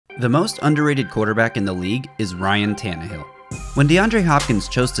The most underrated quarterback in the league is Ryan Tannehill. When DeAndre Hopkins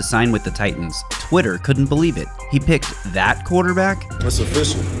chose to sign with the Titans, Twitter couldn't believe it. He picked that quarterback? That's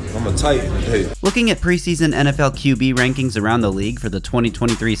official. I'm a Titan. Hey. Looking at preseason NFL QB rankings around the league for the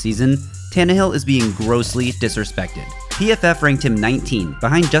 2023 season, Tannehill is being grossly disrespected. PFF ranked him 19,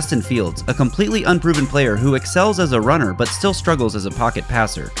 behind Justin Fields, a completely unproven player who excels as a runner but still struggles as a pocket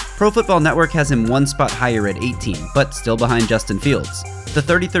passer. Pro Football Network has him one spot higher at 18, but still behind Justin Fields. The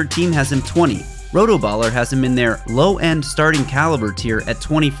 33rd team has him 20. Rotoballer has him in their low-end starting caliber tier at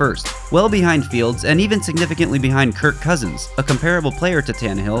 21st, well behind Fields and even significantly behind Kirk Cousins, a comparable player to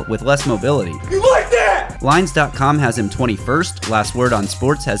Tannehill with less mobility. You like that? Lines.com has him 21st, Last Word on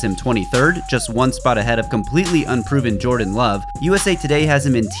Sports has him 23rd, just one spot ahead of completely unproven Jordan Love. USA Today has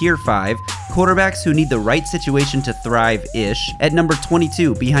him in tier 5, quarterbacks who need the right situation to thrive-ish, at number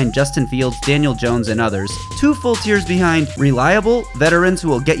 22 behind Justin Fields, Daniel Jones, and others, 2 full tiers behind reliable veterans who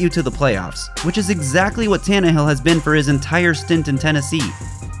will get you to the playoffs, which is exactly what Tannehill has been for his entire stint in Tennessee.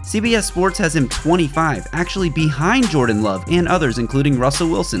 CBS Sports has him 25, actually behind Jordan Love and others including Russell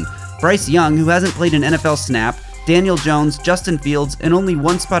Wilson, Bryce Young, who hasn't played an NFL snap, Daniel Jones, Justin Fields, and only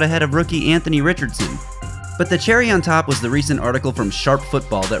one spot ahead of rookie Anthony Richardson. But the cherry on top was the recent article from Sharp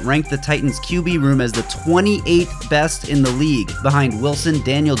Football that ranked the Titans' QB room as the 28th best in the league, behind Wilson,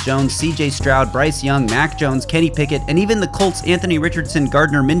 Daniel Jones, CJ Stroud, Bryce Young, Mac Jones, Kenny Pickett, and even the Colts' Anthony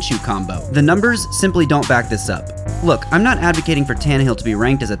Richardson-Gardner Minshew combo. The numbers simply don't back this up. Look, I'm not advocating for Tannehill to be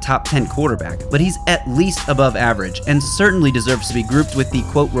ranked as a top 10 quarterback, but he's at least above average and certainly deserves to be grouped with the,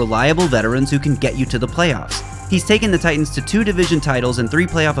 quote, reliable veterans who can get you to the playoffs. He's taken the Titans to 2 division titles and 3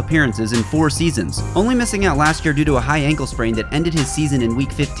 playoff appearances in 4 seasons, only missing out last year due to a high ankle sprain that ended his season in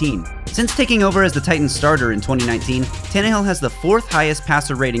Week 15. Since taking over as the Titans starter in 2019, Tannehill has the 4th highest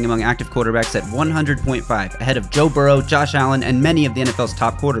passer rating among active quarterbacks at 100.5, ahead of Joe Burrow, Josh Allen, and many of the NFL's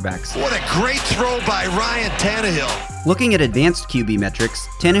top quarterbacks. What a great throw by Ryan Tannehill. Looking at advanced QB metrics,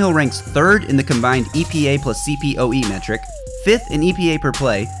 Tannehill ranks 3rd in the combined EPA plus CPOE metric, 5th in EPA per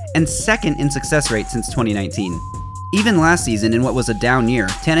play, and 2nd in success rate since 2019. Even last season, in what was a down year,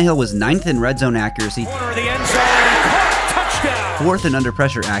 Tannehill was 9th in red zone accuracy, Corner of the end zone, caught, touchdown! 4th in under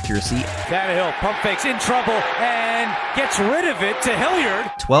pressure accuracy, Tannehill pump fakes in trouble and gets rid of it to Hilliard.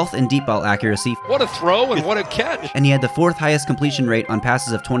 12th in deep ball accuracy, What a throw and what a catch. and he had the 4th highest completion rate on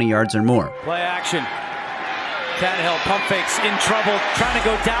passes of 20 yards or more. Play action. Tannehill pump fakes in trouble, trying to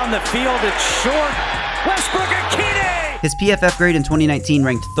go down the field. It's short. Westbrook Akine! His PFF grade in 2019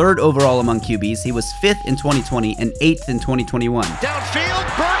 ranked 3rd overall among QBs. He was 5th in 2020 and 8th in 2021.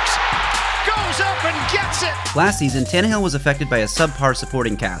 Downfield, Burks goes up and gets it. Last season, Tannehill was affected by a subpar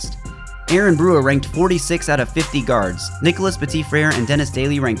supporting cast. Aaron Brewer ranked 46 out of 50 guards. Nicholas Petit-Frere and Dennis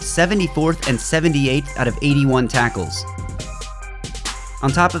Daly ranked 74th and 78th out of 81 tackles. On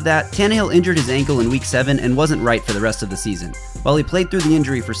top of that, Tannehill injured his ankle in Week 7 and wasn't right for the rest of the season. While he played through the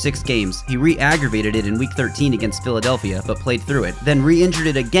injury for 6 games, he re-aggravated it in Week 13 against Philadelphia, but played through it, then re-injured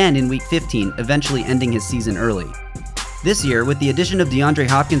it again in Week 15, eventually ending his season early. This year, with the addition of DeAndre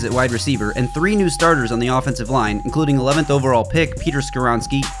Hopkins at wide receiver and 3 new starters on the offensive line, including 11th overall pick Peter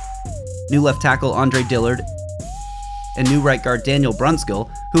Skoronski, new left tackle Andre Dillard, and new right guard Daniel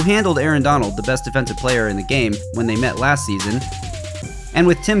Brunskill, who handled Aaron Donald, the best defensive player in the game, when they met last season, and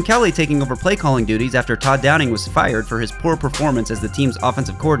with Tim Kelly taking over play calling duties after Todd Downing was fired for his poor performance as the team's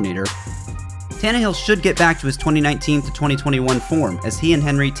offensive coordinator, Tannehill should get back to his 2019 to 2021 form as he and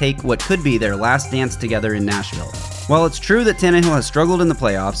Henry take what could be their last dance together in Nashville. While it's true that Tannehill has struggled in the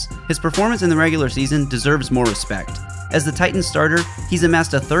playoffs, his performance in the regular season deserves more respect. As the Titans starter, he's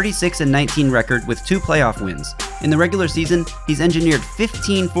amassed a 36-19 record with 2 playoff wins. In the regular season, he's engineered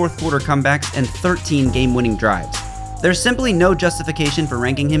 15 fourth-quarter comebacks and 13 game-winning drives. There's simply no justification for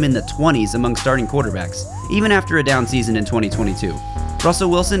ranking him in the 20s among starting quarterbacks, even after a down season in 2022.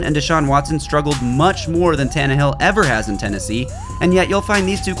 Russell Wilson and Deshaun Watson struggled much more than Tannehill ever has in Tennessee, and yet you'll find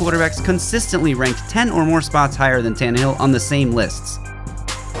these 2 quarterbacks consistently ranked 10 or more spots higher than Tannehill on the same lists.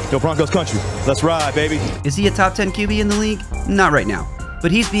 Yo, Broncos country, let's ride, baby. Is he a top 10 QB in the league? Not right now, but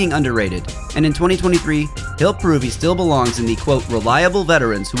he's being underrated, and in 2023, he'll prove he still belongs in the, quote, reliable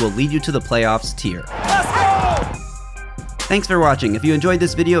veterans who will lead you to the playoffs tier. Thanks for watching. If you enjoyed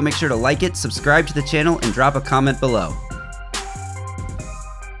this video, make sure to like it, subscribe to the channel, and drop a comment below.